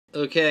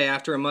Okay,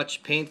 after a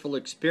much painful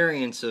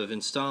experience of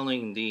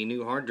installing the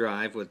new hard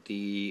drive with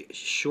the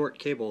short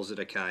cables that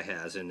AKAI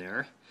has in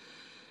there,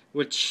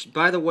 which,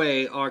 by the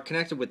way, are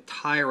connected with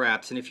tie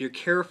wraps, and if you're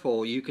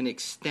careful, you can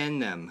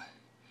extend them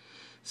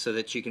so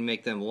that you can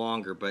make them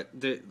longer. But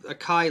the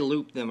AKAI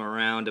looped them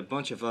around a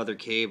bunch of other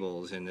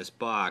cables in this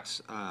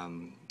box,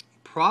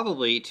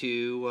 probably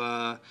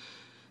to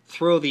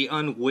throw the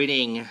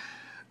unwitting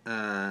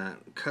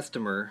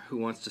customer who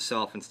wants to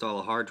self-install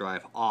a hard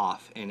drive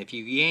off. And if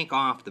you yank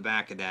off the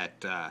back of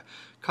that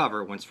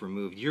cover once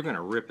removed, you're going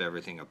to rip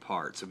everything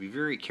apart. So be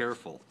very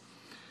careful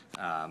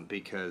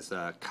because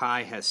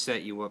Kai has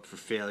set you up for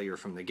failure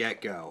from the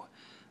get-go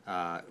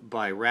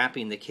by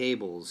wrapping the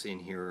cables in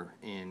here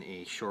in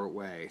a short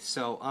way.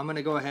 So I'm going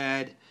to go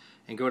ahead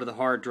and go to the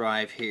hard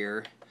drive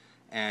here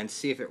and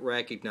see if it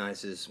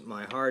recognizes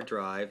my hard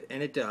drive,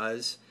 and it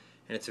does,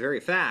 and it's very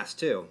fast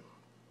too.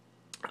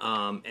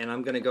 And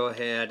I'm going to go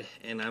ahead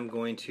and I'm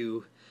going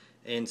to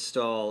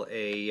install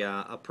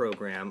a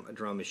program, a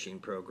drum machine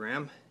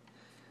program.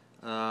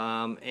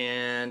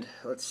 And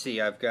let's see,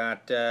 I've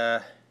got,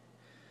 I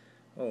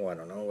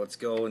don't know, let's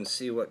go and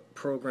see what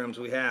programs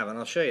we have, and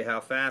I'll show you how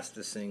fast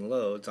this thing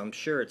loads. I'm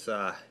sure it's,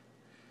 yeah,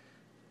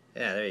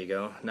 there you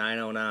go,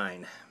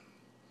 909.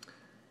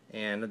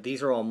 And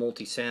these are all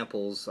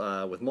multi-samples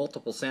with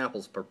multiple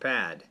samples per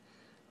pad.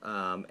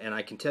 And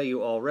I can tell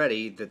you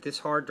already that this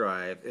hard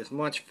drive is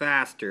much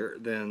faster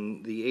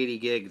than the 80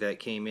 gig that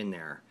came in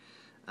there.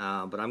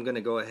 But I'm going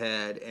to go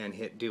ahead and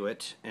hit do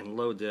it and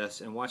load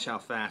this, and watch how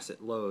fast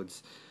it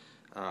loads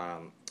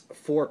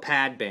 4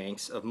 pad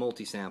banks of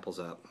multi-samples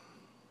up.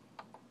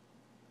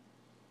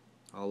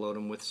 I'll load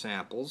them with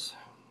samples.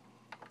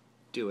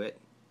 Do it.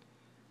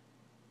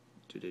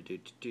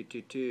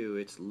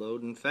 It's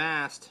loading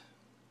fast.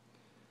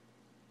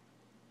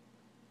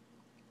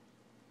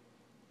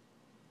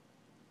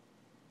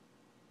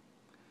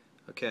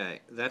 Okay,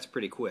 that's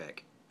pretty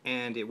quick.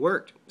 And it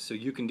worked. So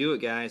you can do it,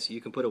 guys.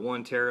 You can put a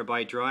 1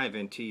 terabyte drive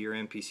into your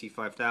MPC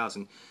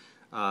 5000.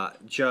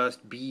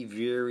 Just be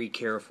very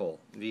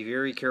careful. Be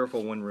very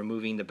careful when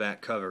removing the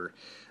back cover.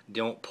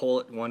 Don't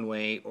pull it one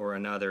way or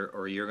another,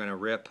 or you're going to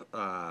rip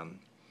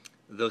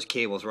those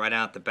cables right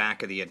out the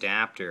back of the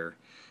adapter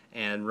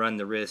and run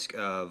the risk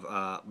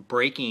of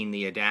breaking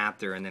the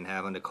adapter and then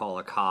having to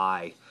call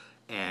AKAI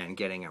and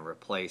getting a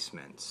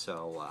replacement.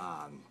 So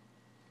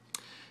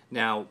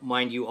now,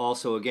 mind you,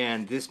 also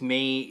again,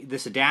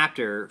 this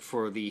adapter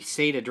for the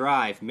SATA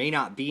drive may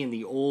not be in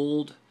the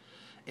old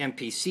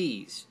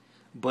MPCs,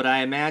 but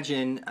I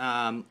imagine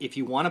if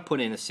you want to put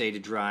in a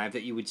SATA drive,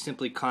 that you would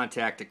simply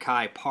contact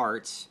AKAI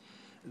Parts.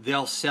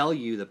 They'll sell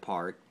you the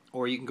part,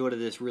 or you can go to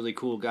this really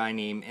cool guy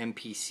named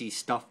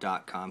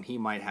mpcstuff.com. He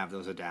might have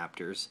those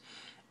adapters,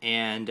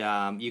 and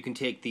you can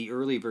take the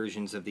early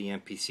versions of the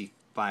MPC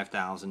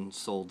 5000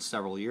 sold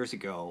several years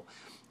ago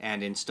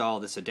and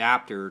install this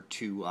adapter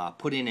to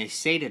put in a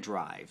SATA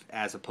drive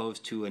as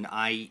opposed to an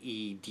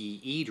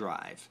IEDE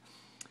drive,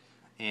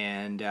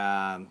 and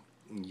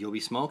you'll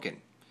be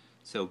smoking.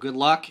 So good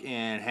luck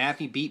and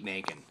happy beat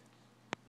making.